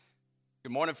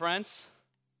Good morning, friends.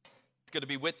 It's good to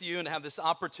be with you and have this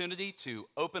opportunity to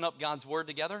open up God's Word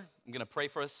together. I'm going to pray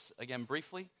for us again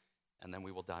briefly, and then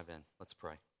we will dive in. Let's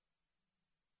pray.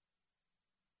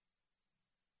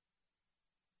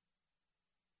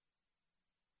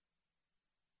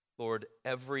 Lord,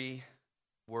 every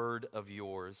word of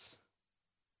yours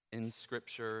in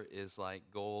Scripture is like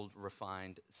gold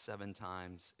refined 7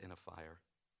 times in a fire.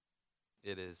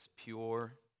 It is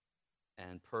pure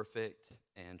and perfect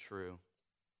and true.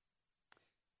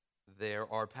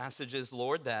 There are passages,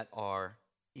 Lord, that are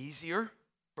easier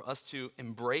for us to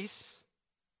embrace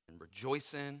and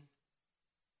rejoice in and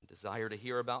desire to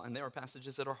hear about, and there are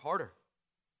passages that are harder,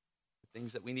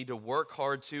 things that we need to work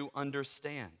hard to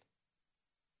understand.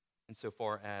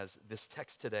 Insofar as this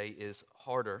text today is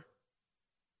harder,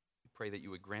 we pray that you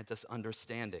would grant us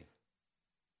understanding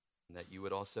and that you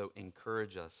would also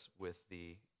encourage us with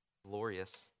the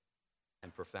glorious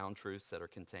and profound truths that are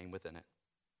contained within it.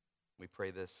 We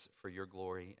pray this for your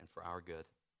glory and for our good.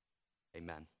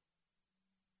 Amen.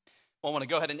 Well, I want to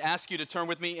go ahead and ask you to turn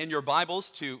with me in your Bibles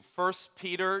to 1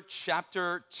 Peter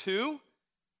chapter 2.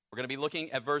 We're going to be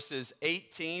looking at verses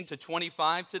 18 to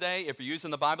 25 today. If you're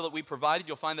using the Bible that we provided,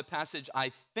 you'll find the passage,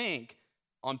 I think,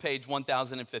 on page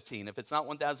 1015. If it's not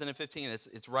 1015,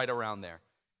 it's right around there.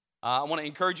 I want to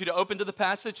encourage you to open to the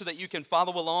passage so that you can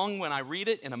follow along when I read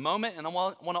it in a moment. And I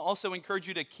want to also encourage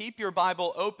you to keep your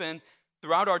Bible open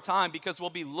throughout our time because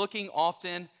we'll be looking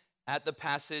often at the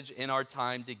passage in our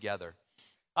time together.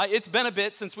 It's been a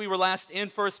bit since we were last in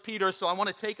 1 Peter, so I want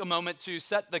to take a moment to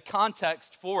set the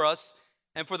context for us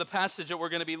and for the passage that we're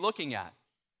going to be looking at.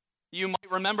 You might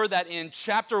remember that in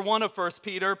chapter 1 of 1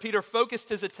 Peter, Peter focused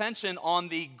his attention on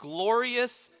the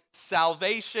glorious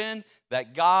salvation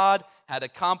that God had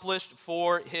accomplished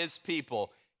for his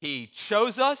people. He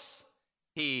chose us,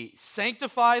 he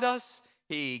sanctified us,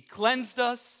 he cleansed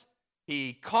us,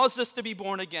 he caused us to be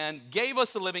born again, gave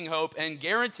us a living hope, and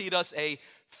guaranteed us a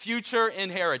future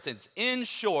inheritance. In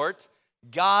short,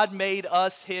 God made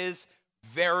us his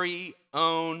very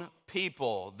own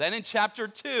people. Then in chapter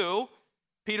 2,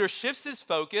 Peter shifts his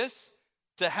focus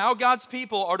to how God's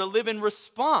people are to live in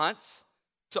response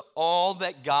to all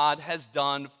that God has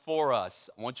done for us.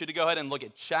 I want you to go ahead and look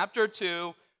at chapter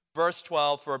 2, verse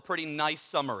 12 for a pretty nice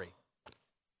summary.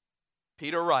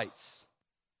 Peter writes,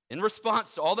 in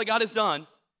response to all that God has done,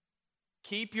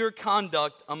 keep your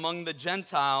conduct among the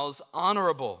Gentiles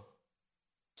honorable,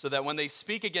 so that when they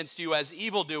speak against you as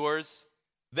evildoers,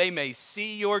 they may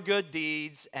see your good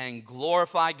deeds and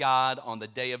glorify God on the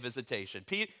day of visitation.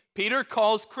 Peter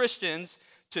calls Christians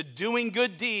to doing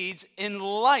good deeds in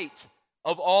light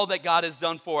of all that God has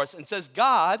done for us and says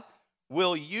God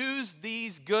will use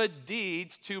these good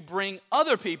deeds to bring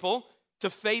other people to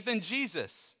faith in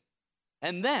Jesus.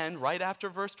 And then, right after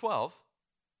verse 12,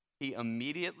 he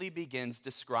immediately begins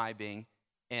describing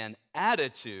an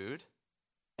attitude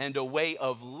and a way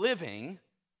of living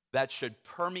that should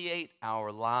permeate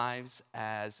our lives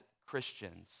as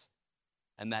Christians.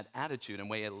 And that attitude and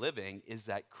way of living is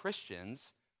that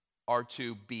Christians are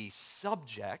to be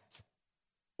subject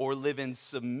or live in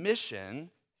submission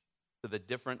to the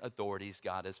different authorities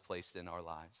God has placed in our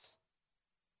lives.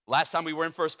 Last time we were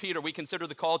in 1 Peter, we considered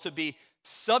the call to be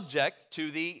subject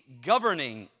to the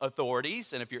governing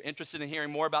authorities. And if you're interested in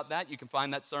hearing more about that, you can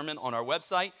find that sermon on our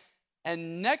website.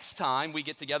 And next time we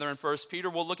get together in 1 Peter,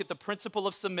 we'll look at the principle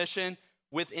of submission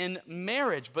within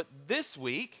marriage. But this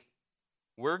week,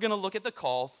 we're going to look at the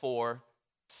call for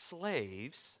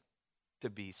slaves to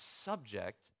be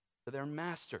subject to their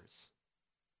masters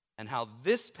and how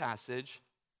this passage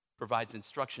provides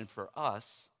instruction for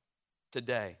us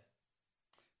today.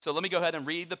 So let me go ahead and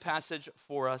read the passage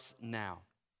for us now.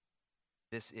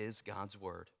 This is God's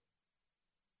word.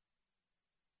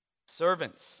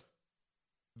 Servants,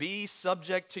 be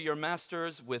subject to your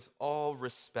masters with all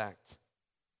respect,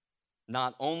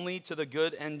 not only to the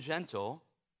good and gentle,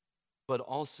 but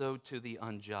also to the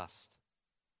unjust.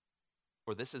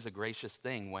 For this is a gracious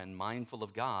thing when, mindful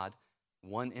of God,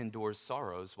 one endures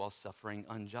sorrows while suffering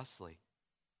unjustly.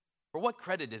 For what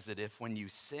credit is it if when you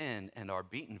sin and are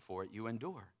beaten for it, you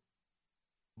endure?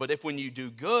 But if when you do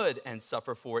good and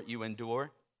suffer for it, you endure,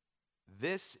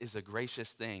 this is a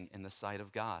gracious thing in the sight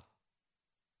of God.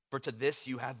 For to this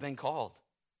you have been called,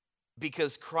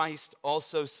 because Christ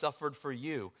also suffered for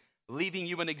you, leaving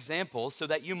you an example so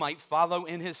that you might follow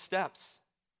in his steps.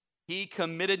 He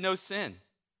committed no sin,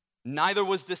 neither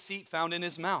was deceit found in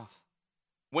his mouth.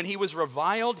 When he was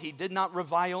reviled, he did not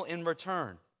revile in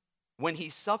return. When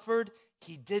he suffered,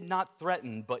 he did not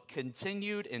threaten, but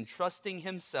continued entrusting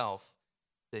himself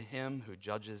to him who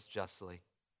judges justly.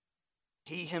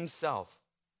 He himself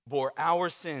bore our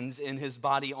sins in his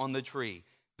body on the tree,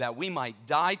 that we might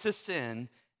die to sin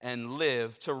and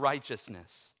live to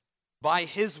righteousness. By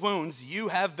his wounds you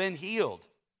have been healed,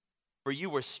 for you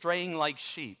were straying like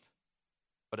sheep,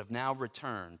 but have now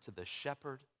returned to the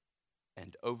shepherd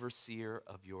and overseer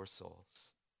of your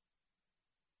souls.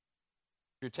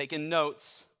 If you're taking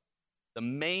notes, the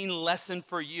main lesson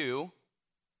for you,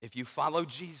 if you follow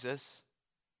Jesus,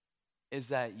 is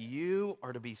that you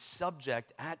are to be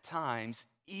subject at times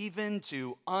even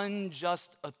to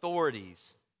unjust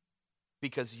authorities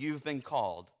because you've been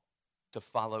called to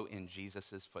follow in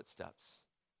Jesus' footsteps.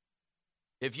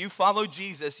 If you follow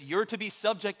Jesus, you're to be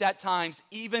subject at times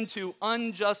even to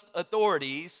unjust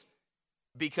authorities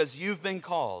because you've been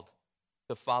called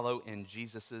to follow in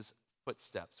Jesus'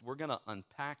 footsteps. We're going to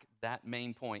unpack that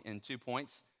main point in 2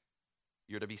 points.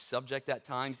 You're to be subject at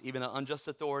times even to unjust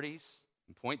authorities.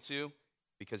 And point 2,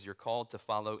 because you're called to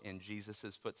follow in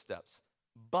Jesus' footsteps.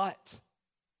 But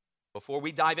before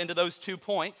we dive into those 2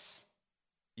 points,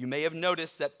 you may have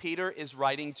noticed that Peter is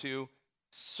writing to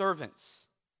servants,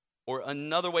 or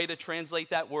another way to translate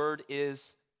that word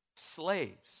is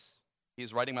slaves.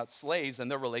 He's writing about slaves and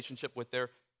their relationship with their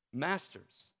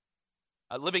masters.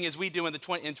 Living as we do in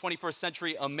 21st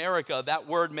century America, that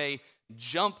word may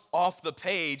jump off the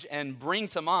page and bring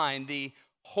to mind the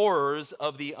horrors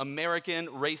of the American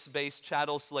race-based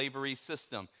chattel slavery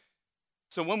system.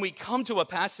 So when we come to a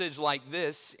passage like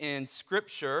this in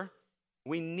Scripture,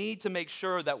 we need to make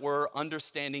sure that we're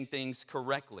understanding things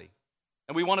correctly.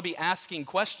 And we want to be asking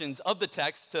questions of the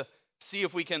text to see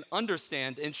if we can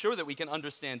understand, ensure that we can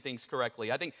understand things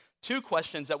correctly. I think 2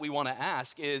 questions that we want to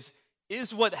ask is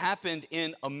what happened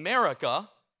in America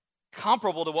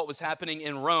comparable to what was happening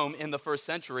in Rome in the first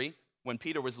century when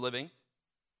Peter was living?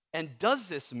 And does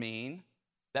this mean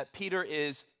that Peter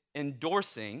is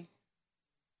endorsing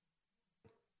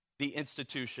the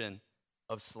institution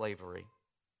of slavery?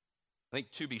 I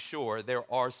think, to be sure, there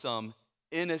are some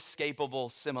inescapable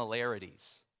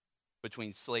similarities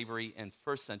between slavery in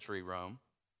first century Rome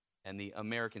and the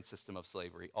American system of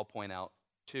slavery. I'll point out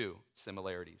 2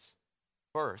 similarities.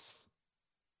 First,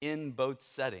 in both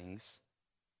settings,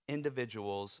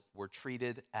 individuals were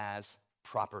treated as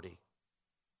property,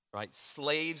 right?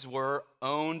 Slaves were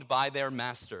owned by their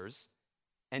masters,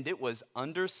 and it was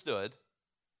understood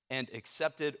and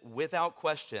accepted without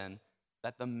question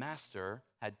that the master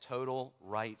had total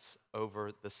rights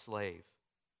over the slave.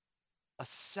 A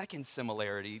second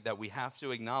similarity that we have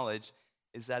to acknowledge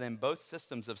is that in both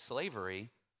systems of slavery,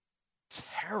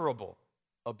 terrible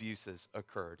abuses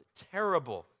occurred.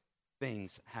 Terrible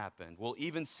things happened. We'll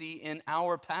even see in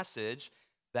our passage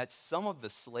that some of the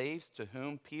slaves to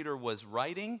whom Peter was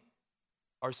writing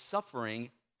are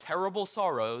suffering terrible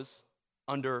sorrows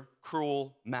under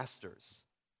cruel masters.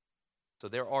 So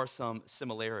there are some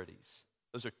similarities.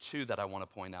 Those are 2 that I want to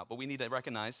point out. But we need to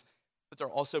recognize that there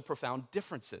are also profound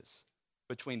differences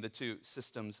between the 2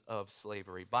 systems of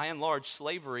slavery. By and large,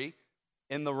 slavery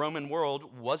in the Roman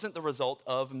world wasn't the result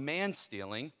of man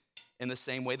stealing in the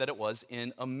same way that it was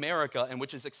in America, and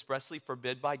which is expressly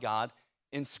forbid by God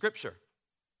in Scripture.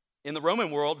 In the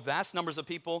Roman world, vast numbers of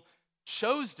people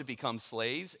chose to become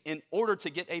slaves in order to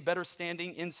get a better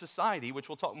standing in society, which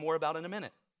we'll talk more about in a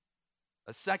minute.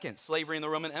 Second, slavery in the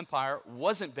Roman Empire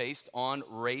wasn't based on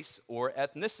race or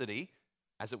ethnicity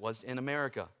as it was in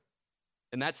America.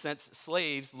 In that sense,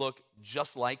 slaves look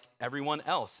just like everyone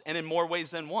else, and in more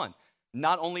ways than one.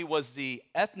 Not only was the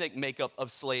ethnic makeup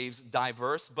of slaves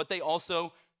diverse, but they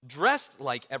also dressed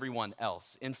like everyone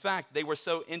else. In fact, they were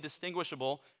so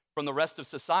indistinguishable from the rest of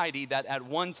society that at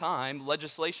one time,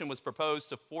 legislation was proposed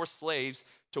to force slaves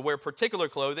to wear particular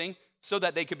clothing so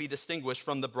that they could be distinguished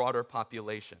from the broader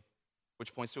population,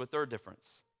 which points to a third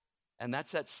difference. And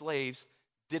that's that slaves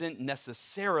didn't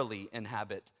necessarily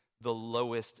inhabit the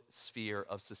lowest sphere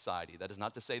of society. That is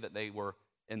not to say that they were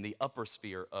in the upper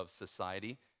sphere of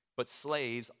society, but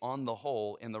slaves, on the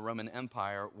whole, in the Roman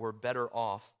Empire were better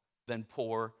off than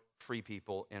poor free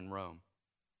people in Rome.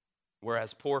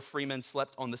 Whereas poor freemen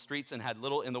slept on the streets and had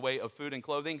little in the way of food and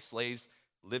clothing, slaves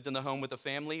lived in the home with a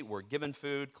family, were given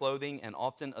food, clothing, and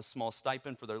often a small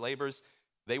stipend for their labors.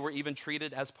 They were even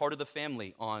treated as part of the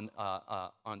family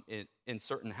in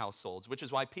certain households, which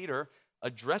is why Peter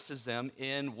addresses them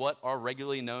in what are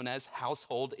regularly known as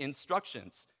household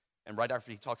instructions. And right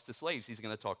after he talks to slaves, he's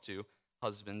going to talk to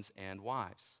husbands and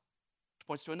wives, which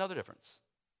points to another difference.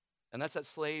 And that's that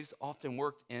slaves often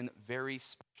worked in very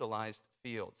specialized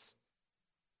fields.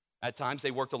 At times, they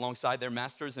worked alongside their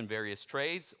masters in various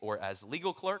trades, or as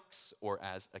legal clerks, or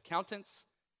as accountants,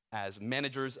 as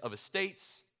managers of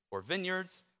estates or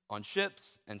vineyards, on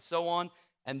ships, and so on.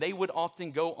 and they would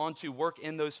often go on to work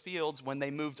in those fields when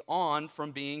they moved on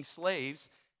from being slaves,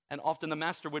 and often the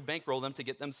master would bankroll them to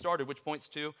get them started, which points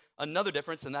to another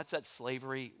difference, and that's that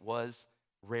slavery was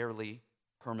rarely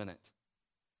permanent.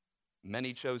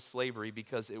 Many chose slavery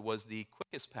because it was the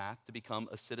quickest path to become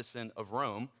a citizen of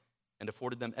Rome and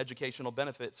afforded them educational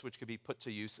benefits which could be put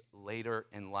to use later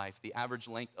in life. The average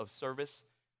length of service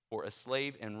for a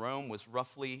slave in Rome was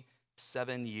roughly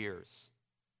 7 years.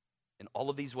 In all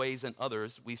of these ways and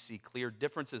others, we see clear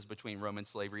differences between Roman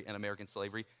slavery and American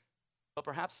slavery, but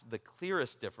perhaps the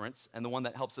clearest difference, and the one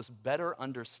that helps us better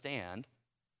understand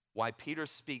why Peter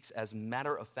speaks as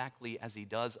matter-of-factly as he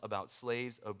does about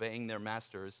slaves obeying their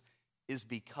masters, is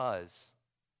because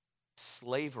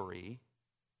slavery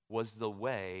was the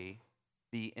way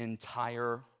the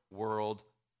entire world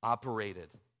operated.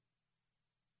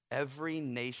 Every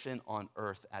nation on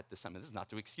earth at this time, and this is not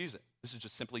to excuse it, this is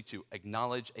just simply to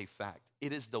acknowledge a fact.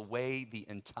 It is the way the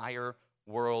entire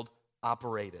world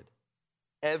operated.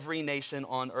 Every nation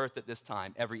on earth at this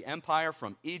time, every empire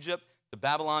from Egypt to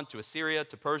Babylon to Assyria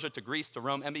to Persia to Greece to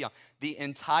Rome and beyond, the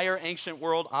entire ancient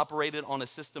world operated on a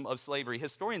system of slavery.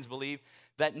 Historians believe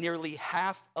that nearly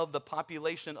half of the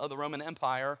population of the Roman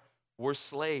Empire were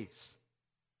slaves.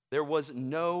 There was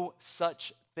no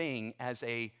such thing as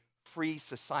a free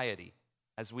society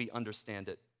as we understand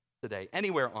it today,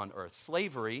 anywhere on earth.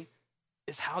 Slavery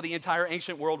is how the entire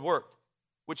ancient world worked,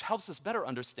 which helps us better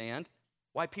understand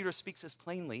why Peter speaks as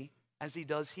plainly as he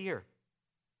does here.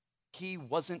 He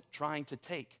wasn't trying to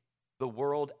take the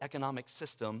world economic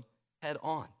system head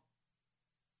on.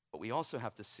 What we also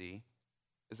have to see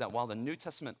is that while the New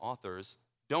Testament authors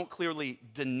don't clearly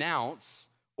denounce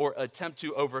or attempt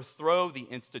to overthrow the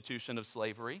institution of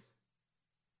slavery,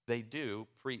 they do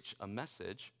preach a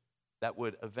message that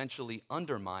would eventually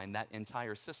undermine that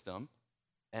entire system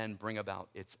and bring about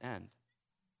its end.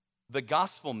 The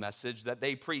gospel message that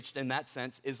they preached in that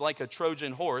sense is like a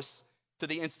Trojan horse to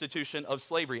the institution of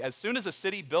slavery. As soon as a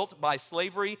city built by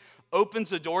slavery opens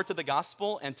the door to the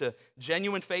gospel and to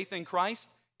genuine faith in Christ,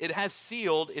 it has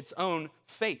sealed its own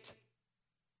fate.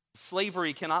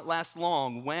 Slavery cannot last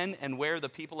long when and where the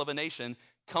people of a nation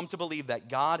come to believe that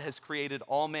God has created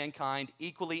all mankind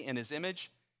equally in his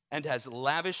image and has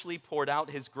lavishly poured out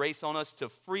his grace on us to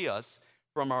free us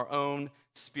from our own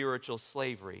spiritual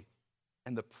slavery.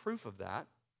 And the proof of that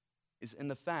is in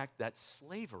the fact that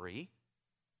slavery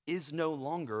is no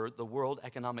longer the world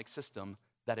economic system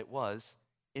that it was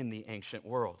in the ancient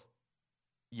world.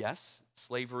 Yes,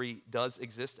 slavery does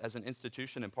exist as an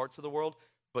institution in parts of the world,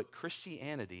 but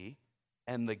Christianity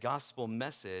and the gospel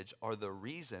message are the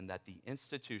reason that the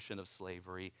institution of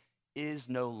slavery is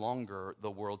no longer the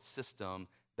world system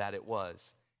that it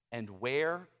was. And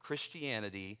where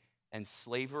Christianity and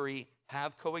slavery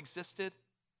have coexisted,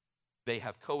 they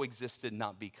have coexisted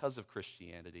not because of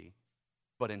Christianity,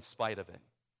 but in spite of it,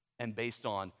 and based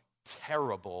on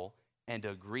terrible and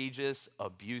egregious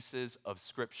abuses of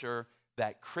Scripture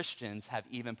that Christians have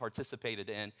even participated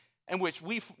in, and which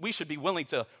we should be willing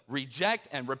to reject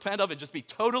and repent of and just be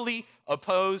totally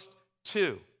opposed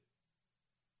to.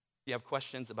 If you have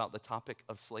questions about the topic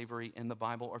of slavery in the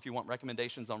Bible, or if you want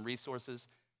recommendations on resources,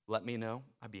 let me know.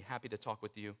 I'd be happy to talk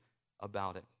with you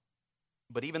about it.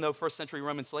 But even though first century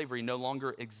Roman slavery no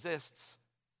longer exists,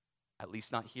 at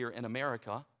least not here in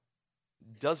America,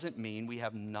 doesn't mean we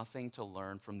have nothing to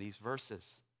learn from these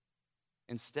verses.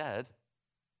 Instead,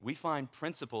 we find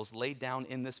principles laid down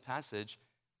in this passage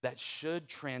that should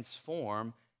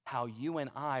transform how you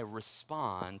and I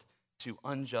respond to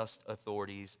unjust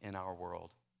authorities in our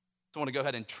world. So I want to go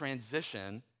ahead and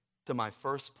transition to my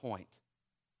first point,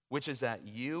 which is that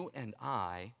you and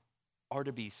I are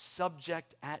to be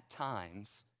subject at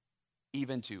times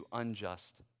even to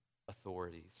unjust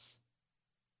authorities.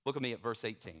 Look at me at verse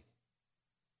 18.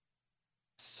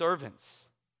 Servants,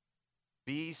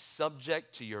 be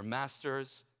subject to your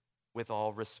masters with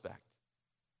all respect.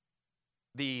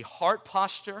 The heart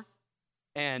posture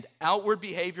and outward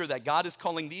behavior that God is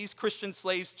calling these Christian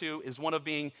slaves to is one of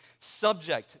being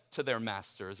subject to their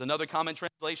masters. Another common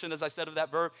translation, as I said, of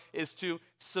that verb is to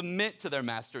submit to their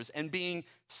masters. And being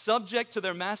subject to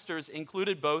their masters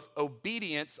included both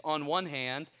obedience on one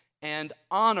hand and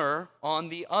honor on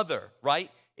the other,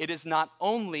 right? It is not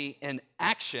only an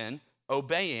action,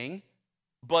 obeying,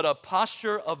 but a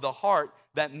posture of the heart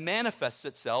that manifests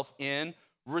itself in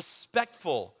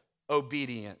respectful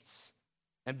obedience.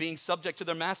 And being subject to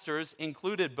their masters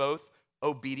included both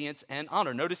obedience and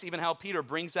honor. Notice even how Peter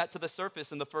brings that to the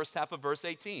surface in the first half of verse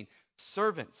 18.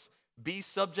 Servants, be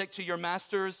subject to your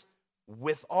masters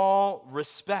with all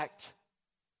respect.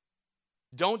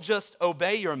 Don't just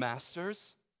obey your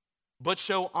masters, but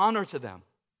show honor to them.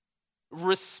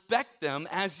 respect them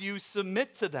as you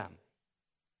submit to them.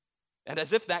 And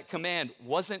as if that command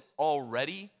wasn't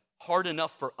already hard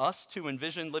enough for us to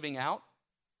envision living out,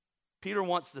 Peter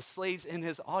wants the slaves in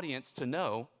his audience to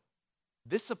know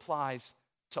this applies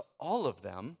to all of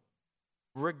them,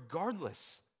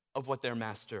 regardless of what their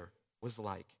master was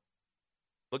like.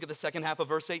 Look at the second half of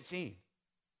verse 18.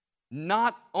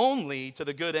 Not only to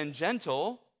the good and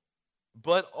gentle,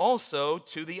 but also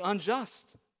to the unjust.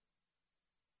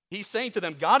 He's saying to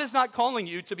them, God is not calling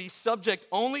you to be subject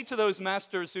only to those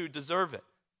masters who deserve it,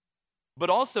 but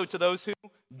also to those who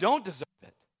don't deserve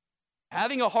it.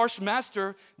 Having a harsh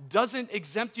master doesn't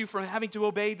exempt you from having to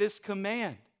obey this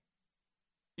command.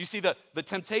 You see, the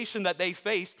temptation that they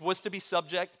faced was to be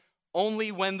subject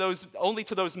only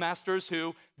to those masters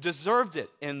who deserved it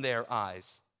in their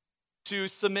eyes, to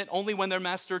submit only when their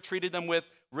master treated them with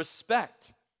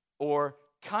respect or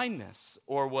kindness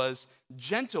or was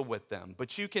gentle with them.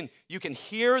 But you can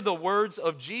hear the words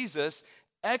of Jesus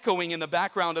echoing in the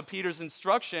background of Peter's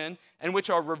instruction, and which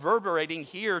are reverberating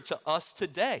here to us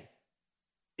today.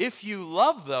 If you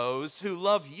love those who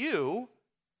love you,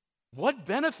 what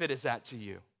benefit is that to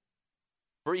you?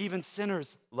 For even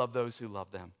sinners love those who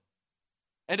love them.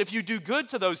 And if you do good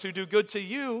to those who do good to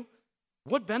you,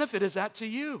 what benefit is that to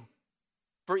you?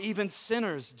 For even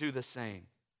sinners do the same.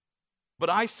 But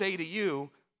I say to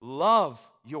you, love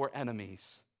your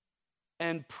enemies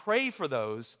and pray for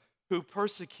those who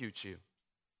persecute you,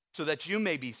 so that you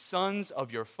may be sons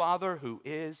of your Father who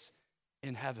is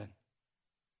in heaven.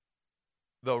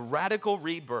 The radical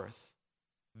rebirth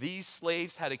these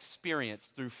slaves had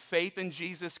experienced through faith in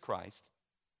Jesus Christ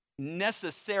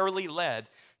necessarily led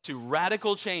to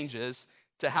radical changes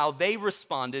to how they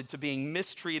responded to being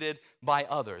mistreated by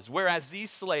others. Whereas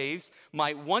these slaves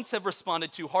might once have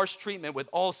responded to harsh treatment with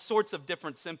all sorts of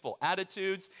different sinful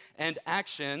attitudes and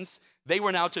actions, they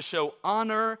were now to show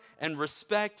honor and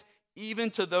respect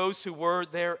even to those who were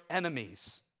their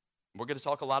enemies. We're going to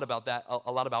talk a lot about that,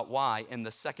 a lot about why in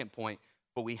the second point,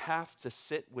 but we have to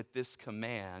sit with this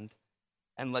command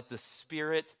and let the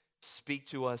Spirit speak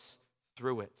to us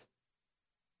through it.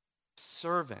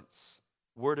 Servants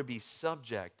were to be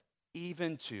subject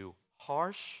even to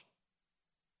harsh,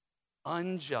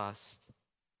 unjust,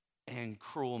 and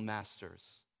cruel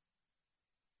masters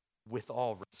with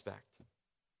all respect.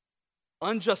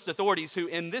 Unjust authorities who,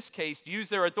 in this case, use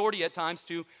their authority at times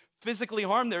to physically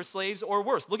harm their slaves or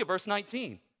worse. Look at verse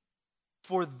 19.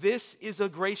 For this is a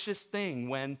gracious thing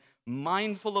when,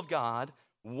 mindful of God,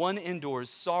 one endures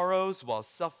sorrows while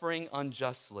suffering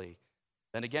unjustly.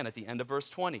 Then again at the end of verse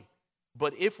 20.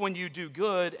 But if when you do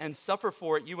good and suffer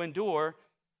for it, you endure,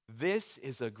 this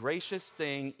is a gracious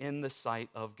thing in the sight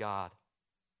of God.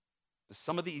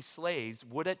 Some of these slaves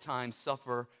would at times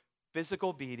suffer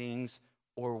physical beatings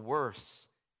or worse,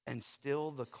 and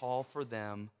still the call for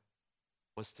them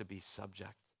was to be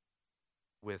subject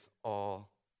with all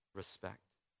respect.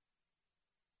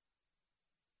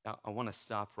 Now, I want to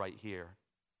stop right here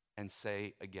and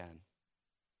say again,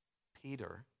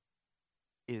 Peter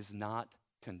is not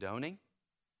condoning,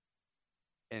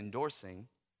 endorsing,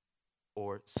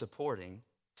 or supporting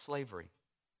slavery.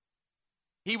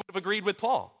 He would have agreed with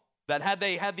Paul that had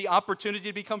they had the opportunity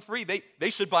to become free, they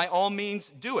should by all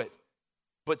means do it.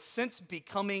 But since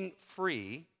becoming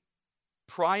free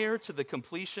prior to the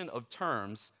completion of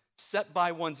terms set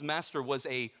by one's master was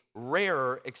a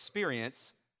rarer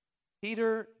experience,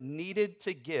 Peter needed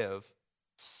to give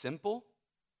simple,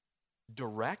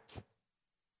 direct,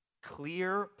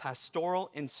 clear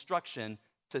pastoral instruction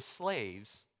to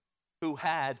slaves who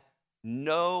had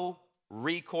no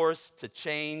recourse to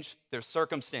change their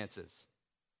circumstances.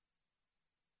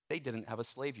 They didn't have a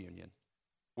slave union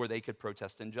where they could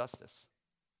protest injustice.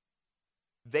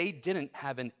 They didn't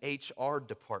have an HR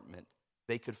department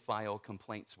they could file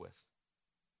complaints with.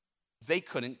 They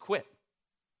couldn't quit.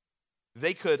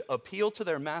 They could appeal to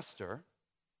their master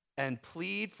and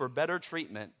plead for better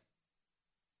treatment,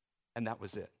 and that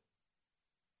was it.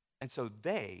 And so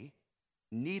they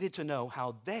needed to know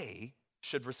how they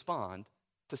should respond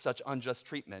to such unjust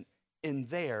treatment in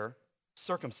their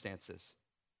circumstances.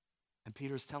 And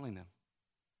Peter's telling them,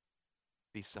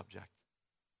 be subject.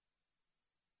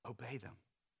 Obey them.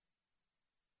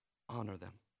 Honor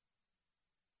them.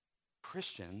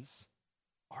 Christians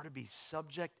are to be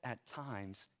subject at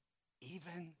times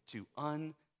even to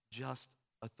unjust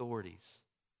authorities.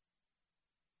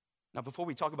 Now, before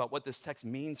we talk about what this text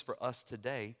means for us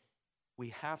today, we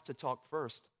have to talk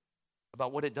first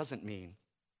about what it doesn't mean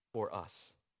for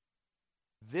us.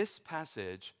 This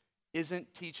passage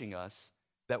isn't teaching us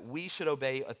that we should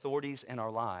obey authorities in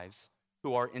our lives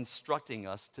who are instructing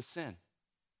us to sin.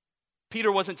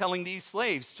 Peter wasn't telling these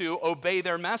slaves to obey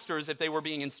their masters if they were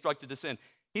being instructed to sin.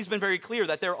 He's been very clear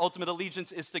that their ultimate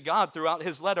allegiance is to God throughout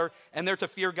his letter, and they're to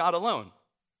fear God alone.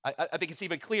 I think it's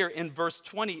even clear in verse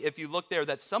 20, if you look there,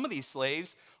 that some of these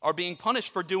slaves are being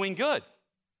punished for doing good,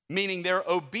 meaning their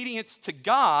obedience to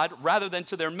God rather than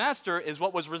to their master is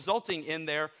what was resulting in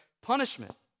their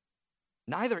punishment.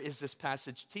 Neither is this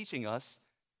passage teaching us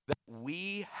that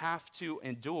we have to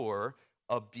endure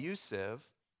abusive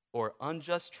or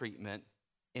unjust treatment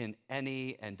in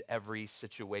any and every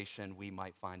situation we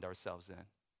might find ourselves in.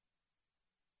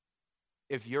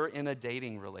 If you're in a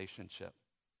dating relationship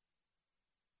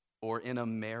or in a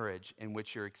marriage in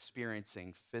which you're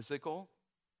experiencing physical,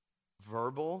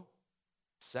 verbal,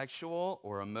 sexual,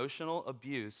 or emotional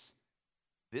abuse,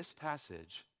 this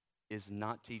passage is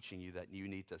not teaching you that you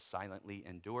need to silently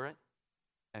endure it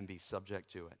and be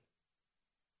subject to it.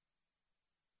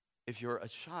 If you're a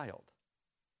child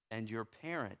and your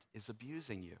parent is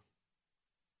abusing you,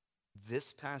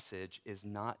 this passage is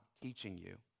not teaching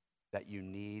you that you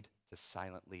need to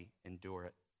silently endure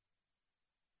it.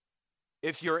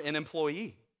 If you're an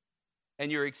employee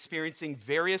and you're experiencing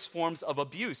various forms of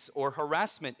abuse or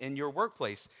harassment in your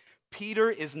workplace,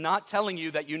 Peter is not telling you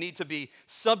that you need to be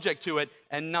subject to it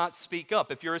and not speak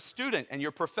up. If you're a student and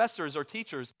your professors or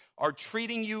teachers are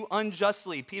treating you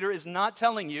unjustly, Peter is not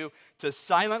telling you to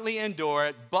silently endure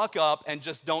it, buck up, and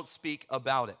just don't speak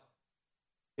about it.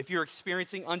 If you're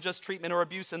experiencing unjust treatment or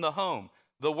abuse in the home,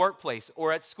 the workplace,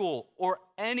 or at school, or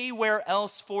anywhere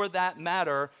else for that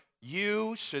matter,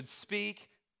 you should speak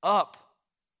up.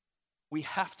 We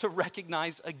have to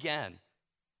recognize again,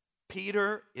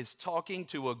 Peter is talking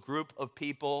to a group of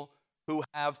people who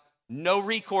have no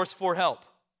recourse for help.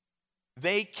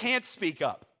 They can't speak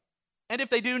up. And if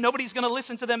they do, nobody's going to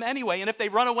listen to them anyway. And if they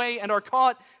run away and are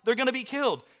caught, they're going to be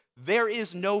killed. There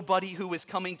is nobody who is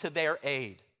coming to their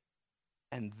aid.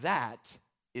 And that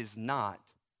is not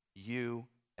you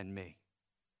and me.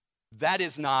 That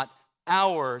is not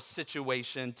our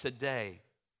situation today.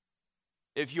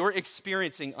 If you're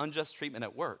experiencing unjust treatment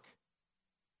at work,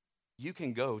 you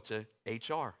can go to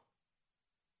HR.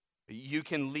 You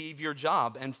can leave your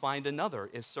job and find another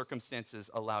if circumstances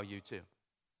allow you to.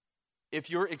 If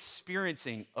you're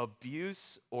experiencing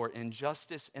abuse or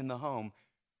injustice in the home,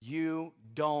 you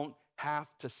don't have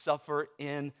to suffer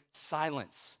in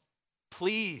silence.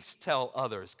 Please tell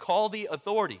others. Call the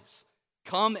authorities.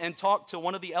 Come and talk to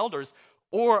one of the elders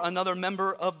or another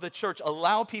member of the church.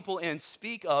 Allow people in.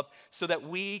 Speak up so that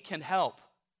we can help.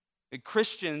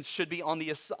 Christians should be on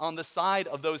the side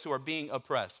of those who are being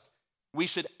oppressed. We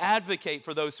should advocate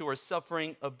for those who are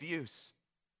suffering abuse.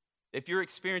 If you're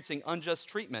experiencing unjust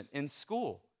treatment in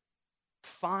school,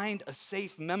 find a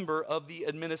safe member of the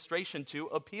administration to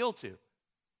appeal to.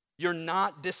 You're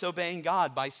not disobeying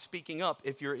God by speaking up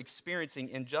if you're experiencing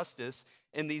injustice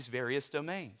in these various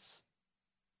domains.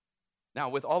 Now,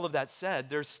 with all of that said,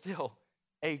 there's still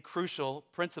a crucial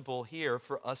principle here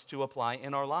for us to apply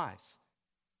in our lives.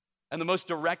 And the most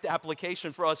direct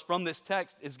application for us from this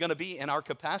text is going to be in our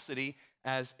capacity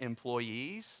as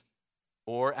employees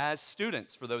or as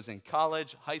students, for those in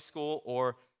college, high school,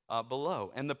 or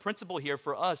below. And the principle here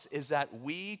for us is that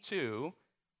we too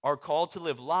are called to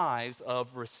live lives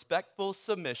of respectful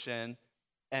submission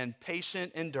and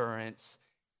patient endurance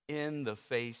in the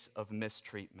face of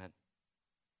mistreatment.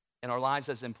 In our lives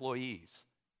as employees,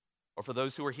 or for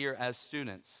those who are here as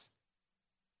students,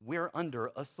 we're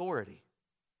under authority.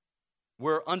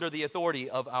 We're under the authority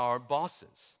of our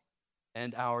bosses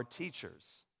and our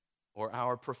teachers or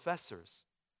our professors.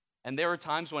 And there are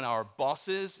times when our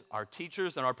bosses, our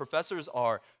teachers, and our professors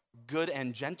are good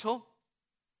and gentle,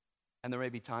 and there may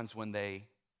be times when they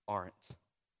aren't.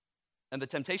 And the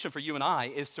temptation for you and I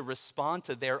is to respond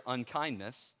to their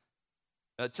unkindness,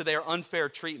 to their unfair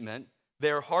treatment,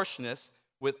 their harshness,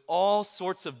 with all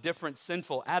sorts of different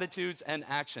sinful attitudes and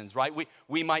actions, right?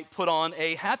 We might put on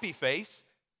a happy face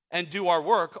and do our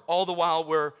work all the while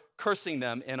we're cursing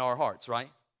them in our hearts, right?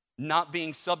 Not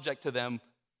being subject to them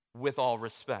with all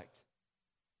respect.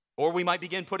 Or we might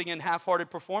begin putting in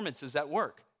half-hearted performances at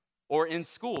work or in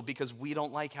school because we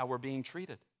don't like how we're being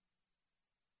treated.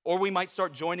 Or we might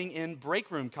start joining in break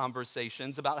room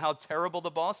conversations about how terrible the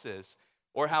boss is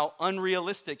or how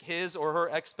unrealistic his or her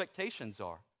expectations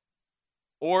are.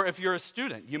 Or if you're a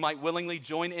student, you might willingly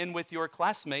join in with your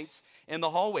classmates in the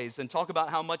hallways and talk about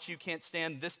how much you can't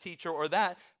stand this teacher or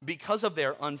that because of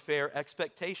their unfair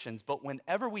expectations. But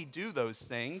whenever we do those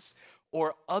things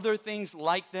or other things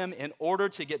like them in order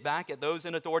to get back at those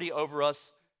in authority over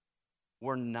us,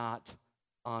 we're not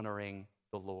honoring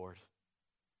the Lord.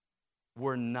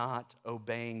 We're not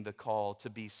obeying the call to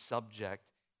be subject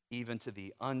even to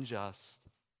the unjust,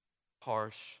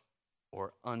 harsh,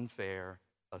 or unfair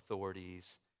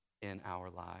authorities in our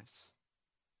lives.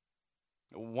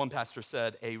 One pastor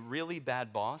said, a really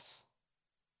bad boss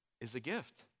is a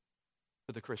gift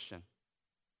for the Christian.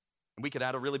 And we could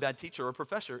add a really bad teacher or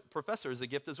professor is a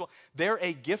gift as well. They're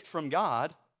a gift from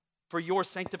God for your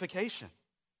sanctification.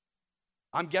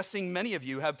 I'm guessing many of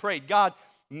you have prayed, God,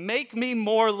 make me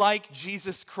more like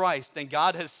Jesus Christ. And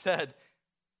God has said,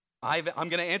 I'm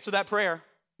going to answer that prayer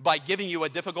by giving you a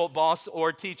difficult boss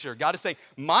or teacher. God is saying,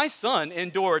 my son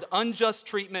endured unjust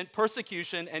treatment,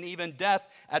 persecution, and even death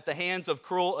at the hands of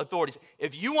cruel authorities.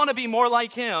 If you want to be more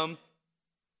like him,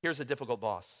 here's a difficult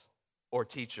boss or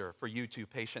teacher for you to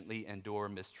patiently endure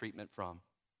mistreatment from.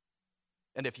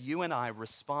 And if you and I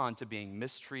respond to being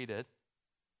mistreated,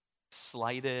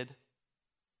 slighted,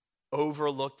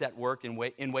 overlooked at work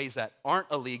in ways that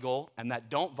aren't illegal and that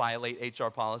don't violate HR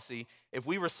policy, if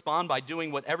we respond by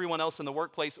doing what everyone else in the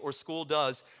workplace or school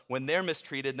does when they're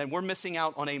mistreated, then we're missing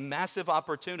out on a massive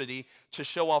opportunity to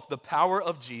show off the power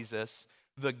of Jesus,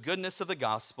 the goodness of the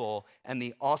gospel, and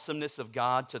the awesomeness of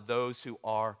God to those who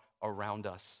are around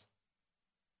us.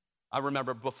 I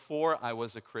remember before I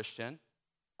was a Christian,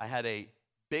 I had a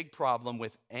big problem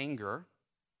with anger.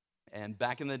 And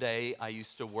back in the day, I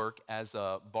used to work as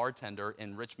a bartender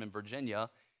in Richmond, Virginia.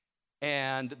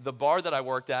 And the bar that I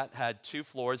worked at had 2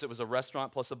 floors. It was a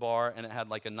restaurant plus a bar, and it had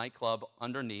like a nightclub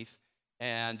underneath.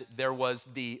 And there was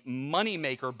the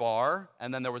moneymaker bar,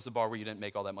 and then there was the bar where you didn't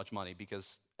make all that much money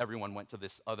because everyone went to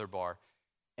this other bar.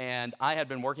 And I had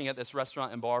been working at this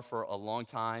restaurant and bar for a long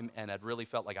time and had really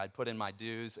felt like I'd put in my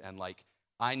dues and like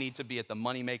I need to be at the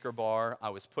moneymaker bar. I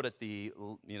was put at the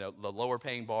lower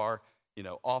paying bar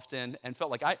often, and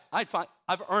felt like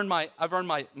I've earned my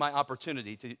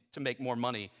opportunity to make more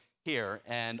money here.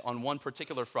 And on one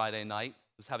particular Friday night,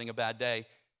 I was having a bad day,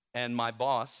 and my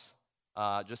boss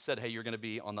just said, "Hey, you're going to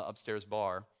be on the upstairs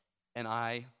bar," and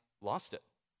I lost it.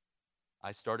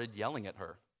 I started yelling at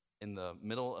her in the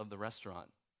middle of the restaurant.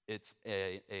 It's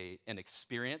an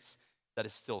experience that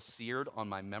is still seared on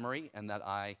my memory and that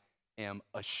I am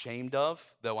ashamed of,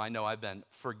 though I know I've been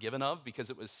forgiven of, because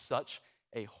it was such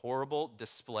a horrible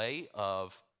display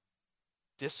of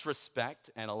disrespect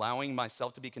and allowing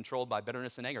myself to be controlled by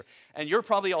bitterness and anger. And you're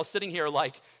probably all sitting here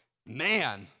like,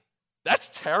 man, that's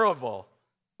terrible,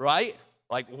 right?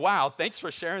 Like, wow, thanks for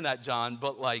sharing that, John,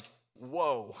 but like,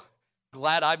 whoa,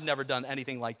 glad I've never done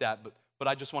anything like that. But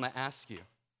I just want to ask you,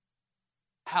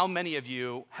 how many of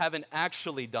you haven't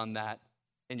actually done that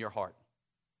in your heart?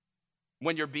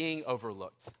 When you're being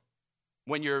overlooked,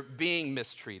 when you're being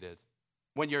mistreated,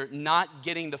 when you're not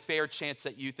getting the fair chance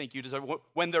that you think you deserve,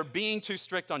 when they're being too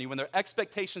strict on you, when their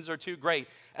expectations are too great,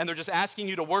 and they're just asking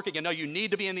you to work again. No, you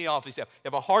need to be in the office. You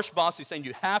have a harsh boss who's saying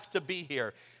you have to be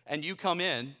here, and you come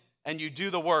in and you do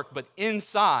the work, but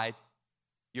inside,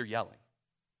 you're yelling.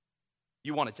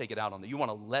 You want to take it out on them. You want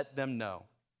to let them know,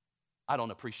 I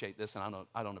don't appreciate this, and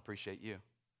I don't appreciate you.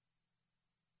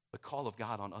 The call of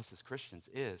God on us as Christians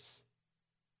is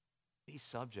be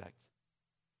subject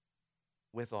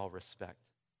with all respect.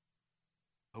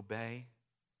 Obey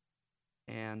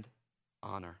and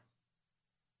honor.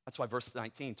 That's why verse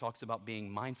 19 talks about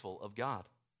being mindful of God.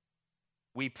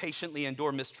 We patiently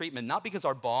endure mistreatment, not because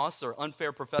our boss or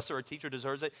unfair professor or teacher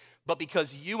deserves it, but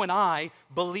because you and I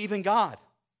believe in God.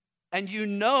 And you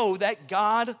know that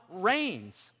God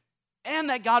reigns and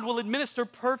that God will administer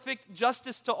perfect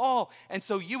justice to all. And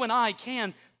so you and I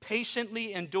can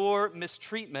patiently endure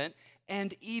mistreatment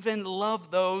and even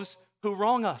love those who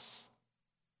wrong us.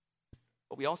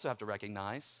 But we also have to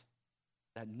recognize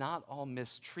that not all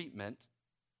mistreatment,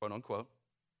 quote unquote,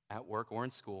 at work or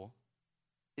in school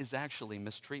is actually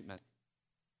mistreatment.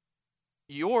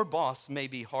 Your boss may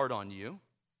be hard on you,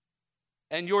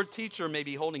 and your teacher may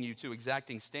be holding you to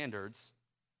exacting standards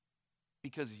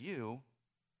because you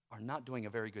are not doing a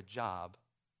very good job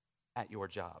at your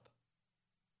job,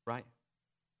 right?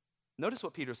 Notice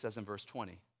what Peter says in verse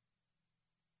 20.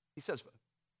 He says,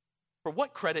 for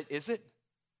what credit is it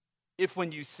if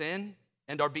when you sin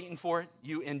and are beaten for it,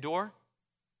 you endure?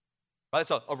 Well,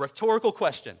 that's a rhetorical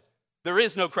question. There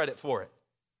is no credit for it.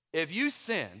 If you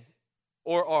sin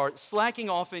or are slacking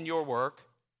off in your work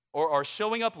or are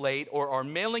showing up late or are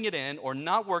mailing it in or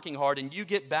not working hard and you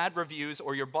get bad reviews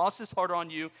or your boss is harder on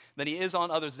you than he is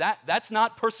on others, that's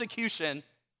not persecution.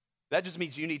 That just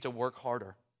means you need to work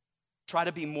harder. Try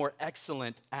to be more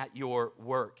excellent at your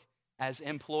work. As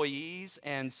employees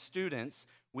and students,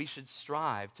 we should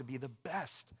strive to be the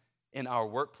best in our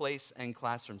workplace and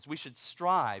classrooms. We should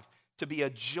strive to be a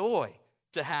joy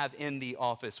to have in the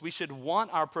office. We should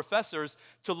want our professors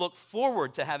to look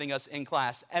forward to having us in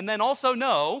class, and then also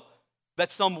know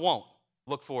that some won't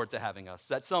look forward to having us,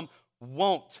 that some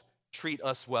won't treat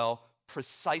us well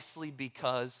precisely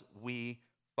because we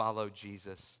follow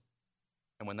Jesus.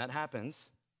 And when that happens,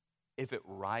 if it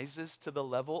rises to the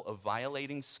level of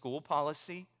violating school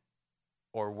policy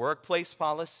or workplace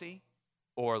policy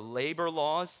or labor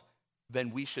laws,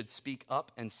 then we should speak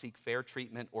up and seek fair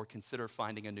treatment or consider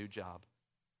finding a new job.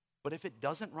 But if it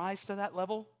doesn't rise to that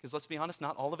level, because let's be honest,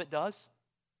 not all of it does,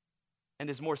 and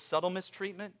is more subtle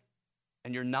mistreatment,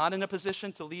 and you're not in a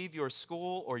position to leave your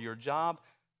school or your job,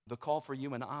 the call for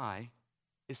you and I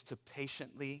is to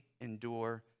patiently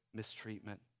endure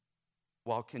mistreatment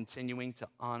while continuing to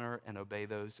honor and obey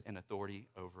those in authority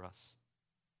over us.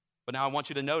 But now I want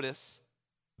you to notice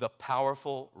the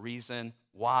powerful reason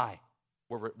why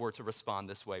we're to respond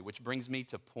this way, which brings me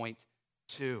to point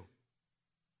 2.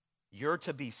 You're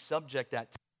to be subject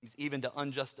at times even to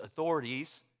unjust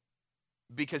authorities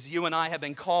because you and I have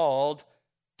been called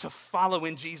to follow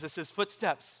in Jesus'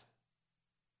 footsteps.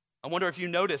 I wonder if you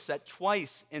notice that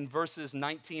twice in verses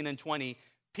 19 and 20,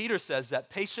 Peter says that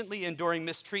patiently enduring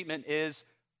mistreatment is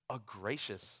a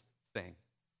gracious thing.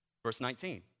 Verse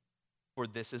 19, for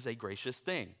this is a gracious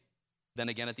thing. Then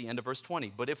again at the end of verse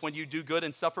 20, but if when you do good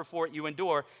and suffer for it, you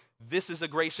endure, this is a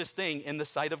gracious thing in the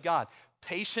sight of God.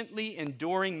 Patiently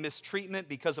enduring mistreatment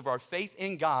because of our faith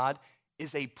in God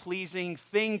is a pleasing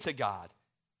thing to God.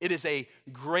 It is a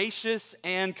gracious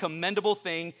and commendable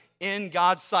thing in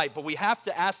God's sight. But we have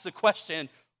to ask the question,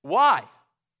 why?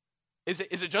 Is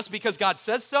it just because God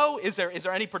says so? Is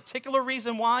there any particular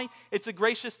reason why it's a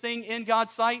gracious thing in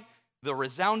God's sight? The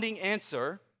resounding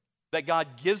answer that God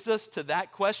gives us to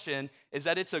that question is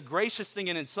that it's a gracious thing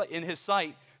in his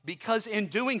sight because in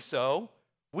doing so,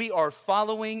 we are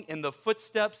following in the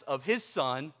footsteps of his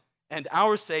Son and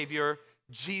our Savior,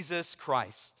 Jesus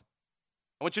Christ.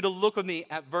 I want you to look with me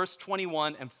at verse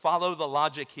 21 and follow the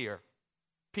logic here.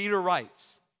 Peter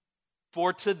writes,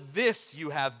 for to this you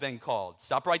have been called.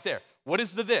 Stop right there. What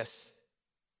is the this?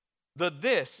 The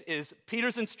this is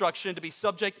Peter's instruction to be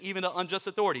subject even to unjust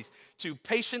authorities, to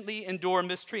patiently endure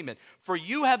mistreatment. For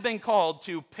you have been called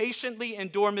to patiently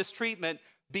endure mistreatment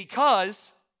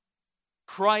because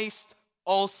Christ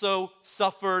also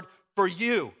suffered for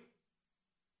you.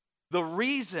 The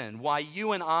reason why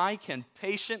you and I can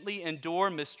patiently endure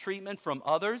mistreatment from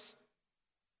others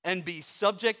and be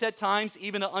subject at times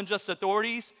even to unjust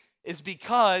authorities is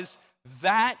because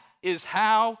that is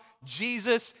how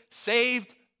Jesus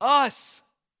saved us.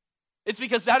 It's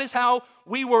because that is how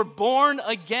we were born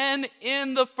again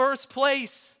in the first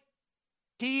place.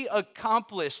 He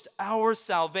accomplished our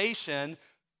salvation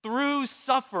through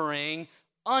suffering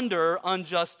under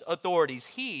unjust authorities.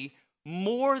 He,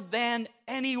 more than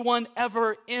anyone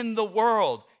ever in the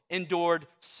world, endured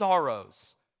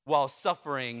sorrows while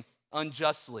suffering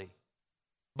unjustly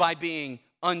by being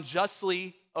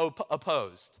unjustly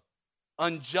opposed,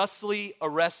 unjustly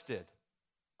arrested,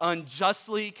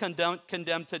 unjustly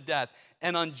condemned to death,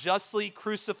 and unjustly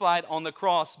crucified on the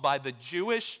cross by the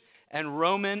Jewish and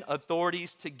Roman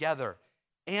authorities together.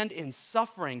 And in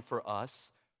suffering for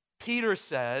us, Peter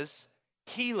says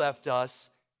he left us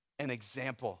an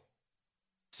example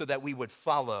so that we would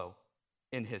follow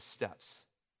in his steps.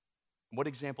 What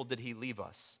example did he leave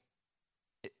us?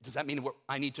 Does that mean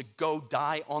I need to go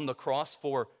die on the cross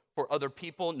for other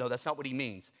people? No, that's not what he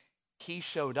means. He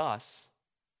showed us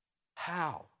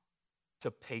how to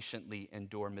patiently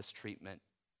endure mistreatment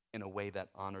in a way that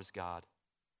honors God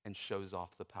and shows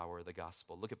off the power of the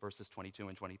gospel. Look at verses 22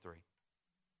 and 23.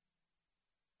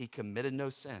 He committed no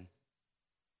sin,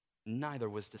 neither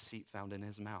was deceit found in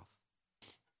his mouth.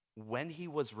 When he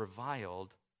was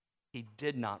reviled, he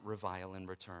did not revile in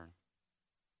return.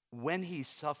 When he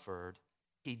suffered,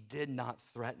 he did not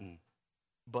threaten,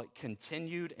 but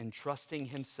continued entrusting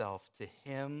himself to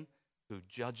him who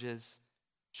judges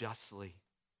justly.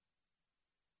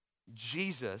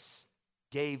 Jesus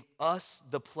gave us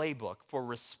the playbook for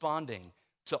responding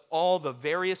to all the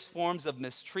various forms of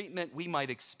mistreatment we might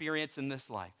experience in this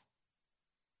life.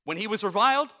 When he was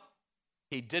reviled,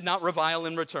 he did not revile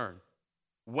in return.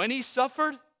 When he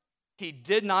suffered, he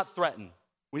did not threaten.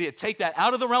 We need to take that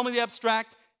out of the realm of the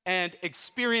abstract and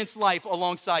experience life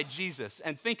alongside Jesus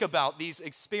and think about these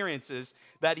experiences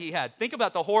that he had. Think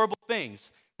about the horrible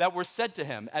things that were said to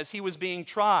him as he was being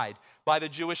tried by the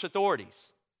Jewish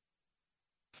authorities.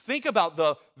 Think about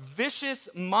the vicious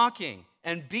mocking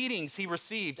and beatings he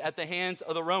received at the hands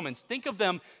of the Romans. Think of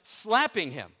them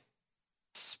slapping him,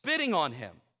 spitting on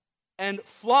him, and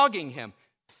flogging him.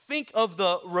 Think of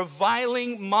the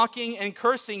reviling, mocking, and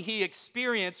cursing he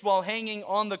experienced while hanging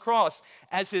on the cross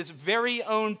as his very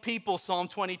own people, Psalm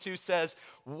 22 says,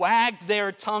 wagged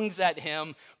their tongues at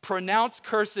him, pronounced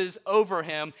curses over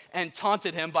him, and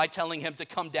taunted him by telling him to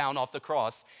come down off the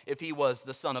cross if he was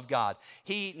the Son of God.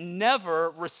 He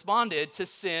never responded to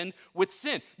sin with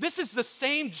sin. This is the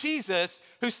same Jesus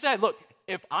who said, look,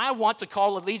 if I want to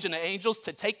call a legion of angels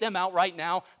to take them out right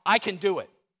now, I can do it.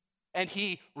 And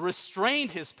he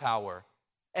restrained his power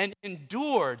and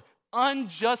endured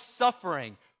unjust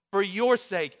suffering for your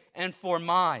sake and for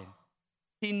mine.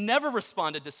 He never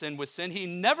responded to sin with sin. He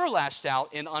never lashed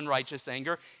out in unrighteous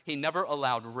anger. He never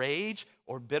allowed rage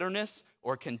or bitterness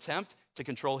or contempt to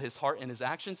control his heart and his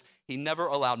actions. He never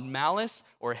allowed malice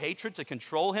or hatred to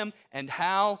control him. And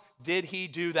how did he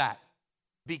do that?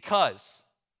 Because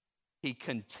he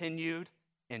continued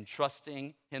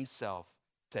entrusting himself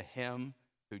to him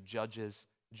who judges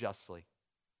justly.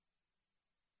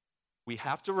 We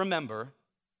have to remember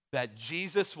that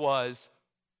Jesus was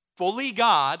fully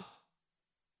God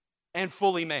and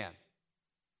fully man.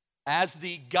 As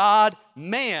the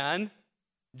God-man,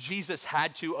 Jesus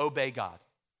had to obey God.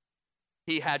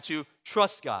 He had to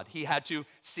trust God. He had to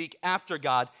seek after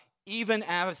God, even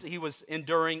as he was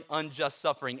enduring unjust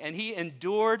suffering. And he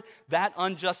endured that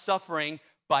unjust suffering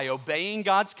by obeying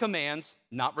God's commands,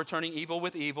 not returning evil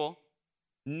with evil,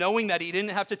 knowing that he didn't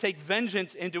have to take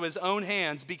vengeance into his own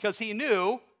hands because he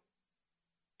knew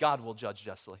God will judge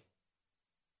justly.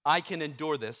 I can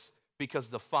endure this because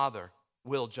the Father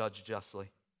will judge justly.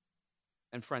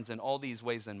 And friends, in all these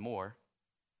ways and more,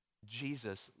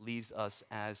 Jesus leaves us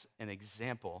as an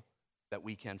example that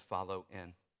we can follow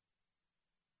in.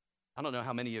 I don't know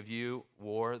how many of you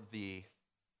wore the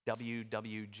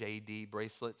WWJD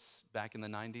bracelets back in the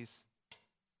 90s.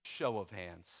 Show of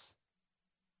hands.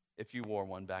 If you wore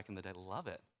one back in the day, love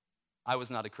it. I was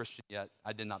not a Christian yet.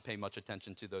 I did not pay much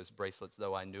attention to those bracelets,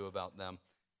 though I knew about them.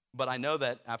 But I know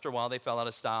that after a while they fell out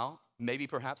of style. Maybe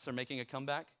perhaps they're making a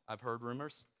comeback. I've heard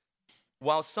rumors.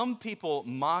 While some people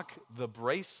mock the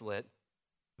bracelet,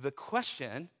 the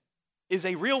question is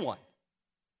a real one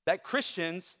that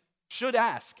Christians should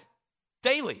ask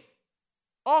daily,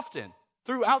 often,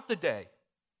 throughout the day.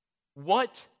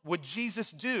 What would Jesus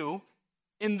do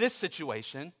in this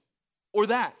situation or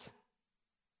that?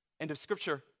 And if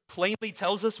Scripture plainly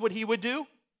tells us what he would do,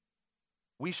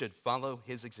 we should follow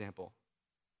his example.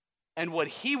 And what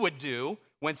he would do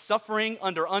when suffering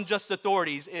under unjust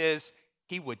authorities is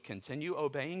he would continue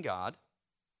obeying God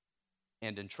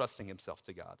and entrusting himself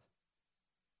to God.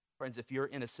 Friends, if you're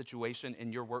in a situation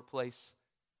in your workplace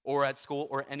or at school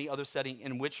or any other setting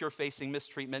in which you're facing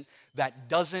mistreatment that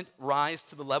doesn't rise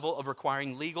to the level of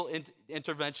requiring legal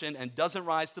intervention and doesn't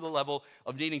rise to the level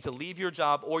of needing to leave your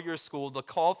job or your school, the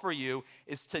call for you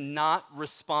is to not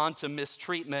respond to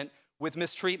mistreatment with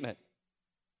mistreatment.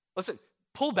 Listen,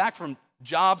 pull back from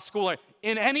job, school,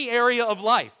 in any area of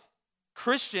life.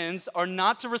 Christians are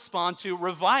not to respond to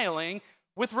reviling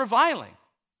with reviling.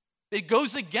 It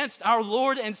goes against our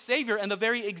Lord and Savior and the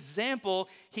very example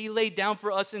he laid down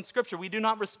for us in Scripture. We do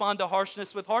not respond to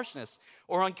harshness with harshness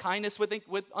or unkindness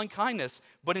with unkindness,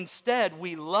 but instead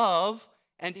we love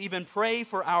and even pray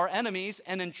for our enemies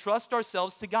and entrust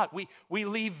ourselves to God. We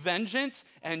leave vengeance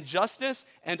and justice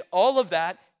and all of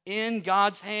that in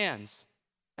God's hands.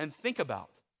 And think about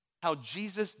how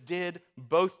Jesus did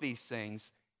both these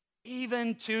things,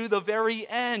 even to the very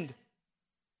end.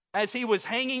 As he was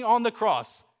hanging on the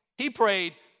cross, he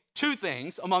prayed two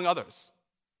things, among others.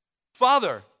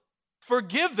 Father,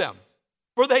 forgive them,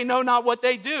 for they know not what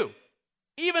they do.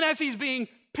 Even as he's being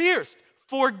pierced,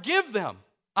 forgive them.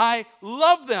 I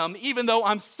love them, even though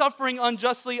I'm suffering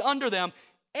unjustly under them.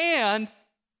 And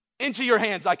into your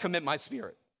hands I commit my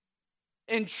spirit.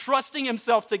 Entrusting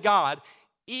himself to God,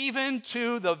 even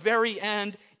to the very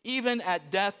end, even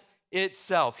at death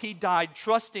itself. He died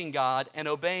trusting God and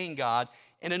obeying God.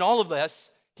 And in all of this,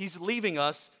 he's leaving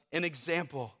us an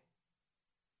example.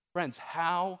 Friends,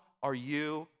 how are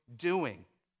you doing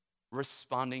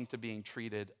responding to being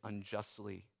treated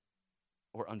unjustly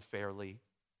or unfairly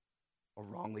or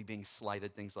wrongly, being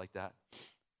slighted, things like that?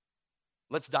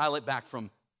 Let's dial it back from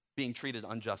being treated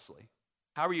unjustly.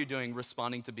 How are you doing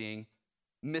responding to being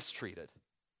mistreated?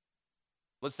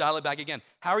 Let's dial it back again.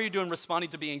 How are you doing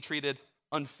responding to being treated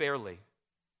unfairly?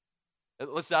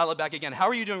 Let's dial it back again. How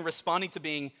are you doing responding to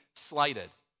being slighted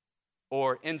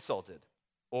or insulted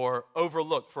or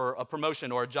overlooked for a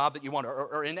promotion or a job that you want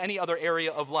or in any other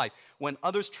area of life? When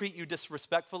others treat you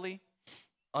disrespectfully,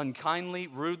 unkindly,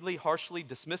 rudely, harshly,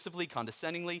 dismissively,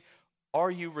 condescendingly, are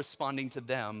you responding to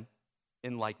them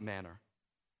in like manner?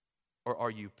 Or are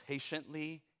you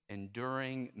patiently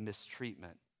enduring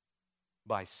mistreatment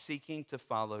by seeking to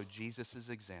follow Jesus'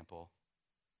 example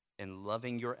in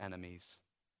loving your enemies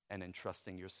and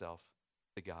entrusting yourself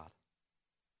to God.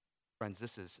 Friends,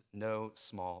 this is no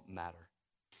small matter.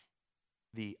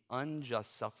 The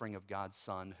unjust suffering of God's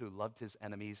Son, who loved his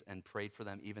enemies and prayed for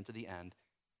them even to the end,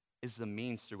 is the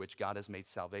means through which God has made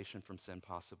salvation from sin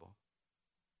possible.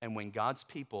 And when God's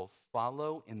people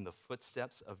follow in the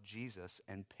footsteps of Jesus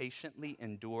and patiently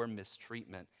endure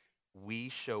mistreatment, we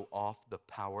show off the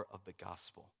power of the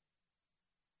gospel.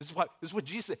 This is what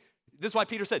Jesus said. This is why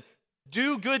Peter said,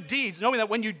 do good deeds, knowing that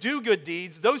when you do good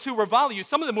deeds, those who revile you,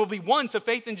 some of them will be won to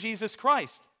faith in Jesus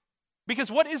Christ.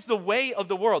 Because what is the way of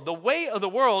the world? The way of the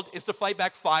world is to fight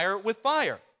back fire with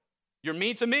fire. You're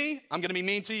mean to me, I'm going to be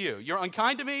mean to you. You're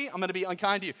unkind to me, I'm going to be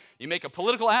unkind to you. You make a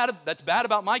political ad that's bad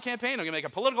about my campaign, I'm going to make a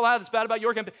political ad that's bad about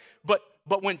your campaign. But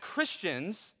when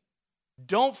Christians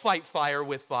don't fight fire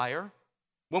with fire,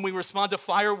 when we respond to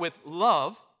fire with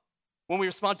love, when we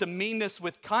respond to meanness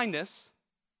with kindness,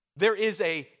 there is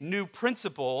a new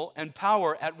principle and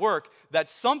power at work that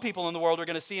some people in the world are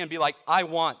going to see and be like, I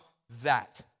want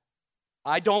that.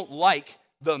 I don't like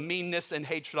the meanness and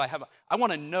hatred I have. I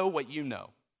want to know what you know.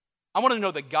 I want to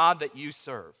know the God that you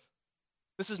serve.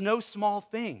 This is no small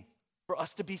thing for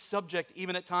us to be subject,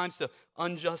 even at times, to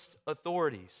unjust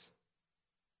authorities.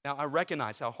 Now, I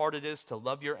recognize how hard it is to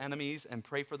love your enemies and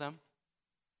pray for them,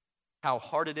 how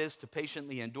hard it is to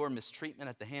patiently endure mistreatment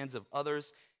at the hands of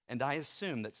others, and I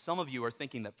assume that some of you are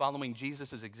thinking that following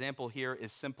Jesus' example here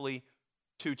is simply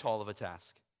too tall of a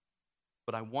task.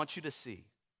 But I want you to see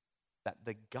that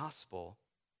the gospel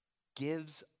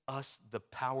gives us the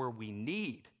power we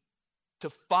need to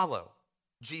follow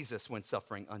Jesus when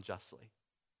suffering unjustly.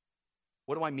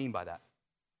 What do I mean by that?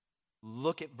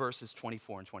 Look at verses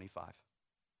 24 and 25.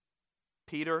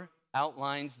 Peter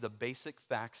outlines the basic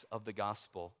facts of the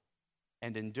gospel,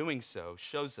 and in doing so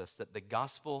shows us that the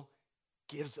gospel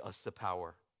gives us the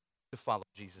power to follow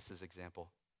Jesus'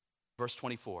 example. Verse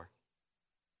 24,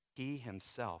 he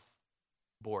himself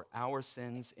bore our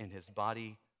sins in his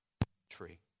body on the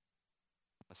tree.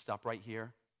 Let's stop right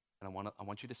here, and I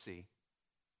want you to see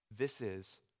this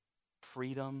is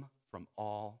freedom from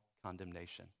all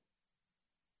condemnation.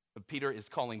 But Peter is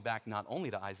calling back not only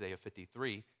to Isaiah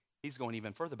 53, he's going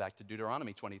even further back to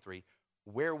Deuteronomy 23,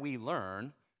 where we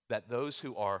learn that those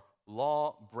who are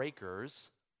law breakers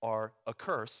are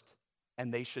accursed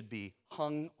and they should be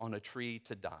hung on a tree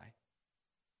to die.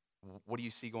 What do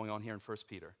you see going on here in 1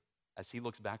 Peter? As he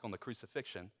looks back on the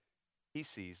crucifixion, he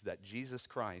sees that Jesus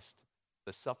Christ,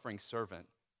 the suffering servant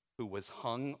who was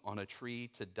hung on a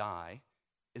tree to die,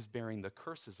 is bearing the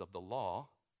curses of the law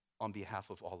on behalf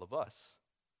of all of us,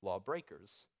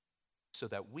 lawbreakers, so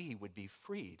that we would be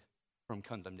freed from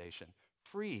condemnation,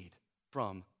 freed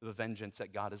from the vengeance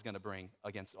that God is going to bring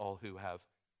against all who have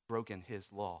broken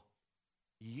his law.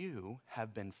 You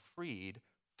have been freed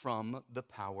from the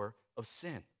power of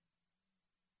sin.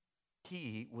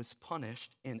 He was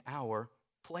punished in our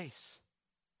place.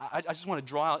 I just want to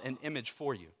draw out an image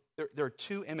for you. There are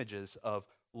two images of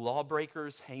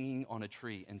lawbreakers hanging on a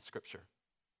tree in Scripture.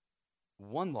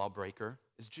 One lawbreaker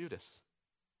is Judas,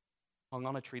 hung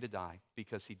on a tree to die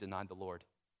because he denied the Lord,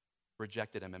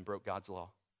 rejected him, and broke God's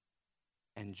law.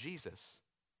 And Jesus,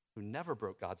 who never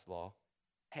broke God's law,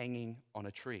 hanging on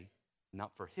a tree,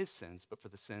 not for his sins, but for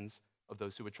the sins of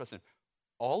those who would trust him.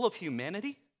 All of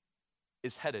humanity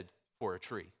is headed for a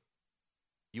tree.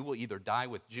 You will either die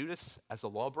with Judas as a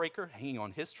lawbreaker hanging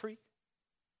on his tree,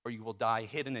 or you will die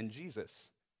hidden in Jesus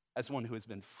as one who has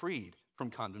been freed from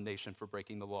condemnation for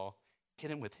breaking the law,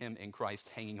 hidden with him in Christ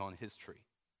hanging on his tree.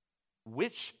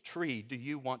 Which tree do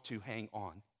you want to hang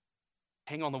on?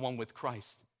 Hang on the one with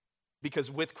Christ.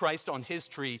 Because with Christ on his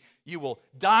tree, you will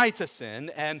die to sin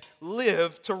and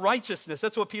live to righteousness.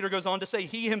 That's what Peter goes on to say.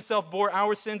 He himself bore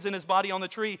our sins in his body on the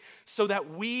tree so that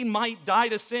we might die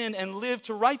to sin and live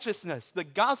to righteousness. The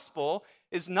gospel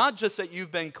is not just that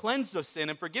you've been cleansed of sin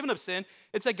and forgiven of sin.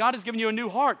 It's that God has given you a new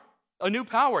heart, a new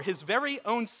power, his very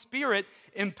own Spirit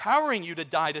empowering you to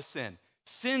die to sin.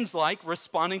 Sins like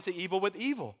responding to evil with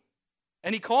evil.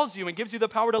 And he calls you and gives you the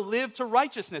power to live to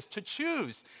righteousness, to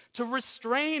choose, to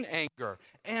restrain anger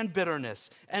and bitterness,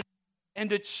 and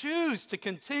to choose to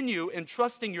continue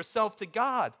entrusting yourself to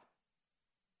God.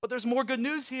 But there's more good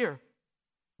news here.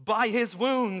 By his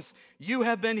wounds, you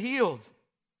have been healed.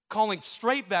 Calling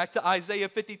straight back to Isaiah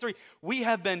 53. We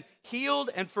have been healed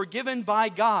and forgiven by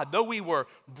God. Though we were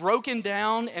broken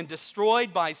down and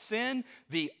destroyed by sin,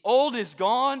 the old is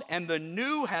gone and the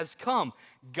new has come.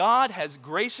 God has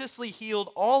graciously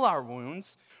healed all our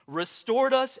wounds,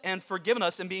 restored us and forgiven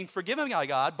us, and being forgiven by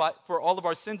God for all of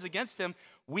our sins against him,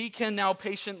 we can now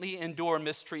patiently endure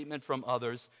mistreatment from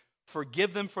others,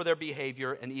 forgive them for their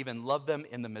behavior, and even love them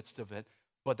in the midst of it.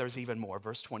 But there's even more.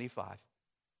 Verse 25.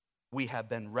 We have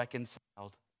been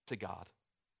reconciled to God.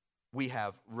 We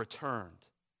have returned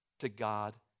to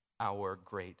God, our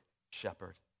great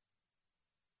shepherd.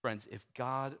 Friends, if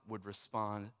God would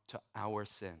respond to our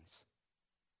sins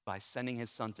by sending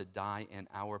his son to die in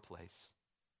our place,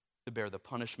 to bear the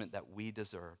punishment that we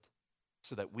deserved,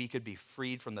 so that we could be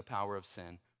freed from the power of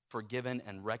sin, forgiven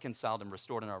and reconciled and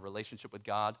restored in our relationship with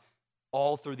God,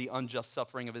 all through the unjust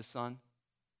suffering of his son,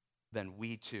 then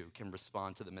we too can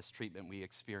respond to the mistreatment we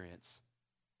experience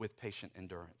with patient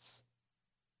endurance.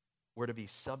 We're to be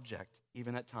subject,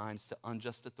 even at times, to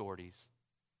unjust authorities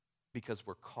because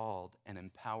we're called and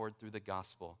empowered through the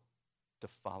gospel to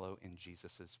follow in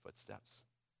Jesus' footsteps.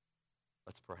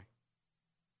 Let's pray.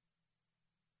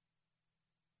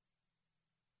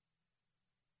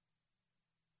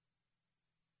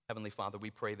 Heavenly Father,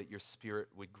 we pray that your Spirit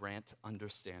would grant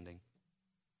understanding,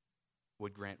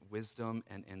 would grant wisdom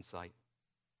and insight.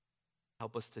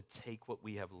 Help us to take what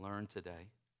we have learned today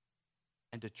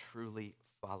and to truly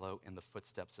follow in the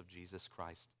footsteps of Jesus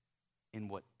Christ in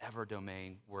whatever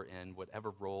domain we're in,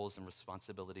 whatever roles and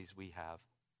responsibilities we have.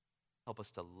 Help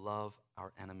us to love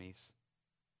our enemies,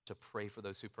 to pray for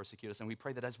those who persecute us. And we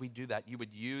pray that as we do that, you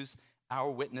would use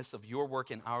our witness of your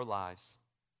work in our lives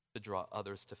to draw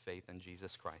others to faith in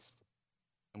Jesus Christ.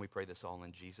 And we pray this all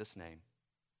in Jesus' name.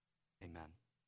 Amen.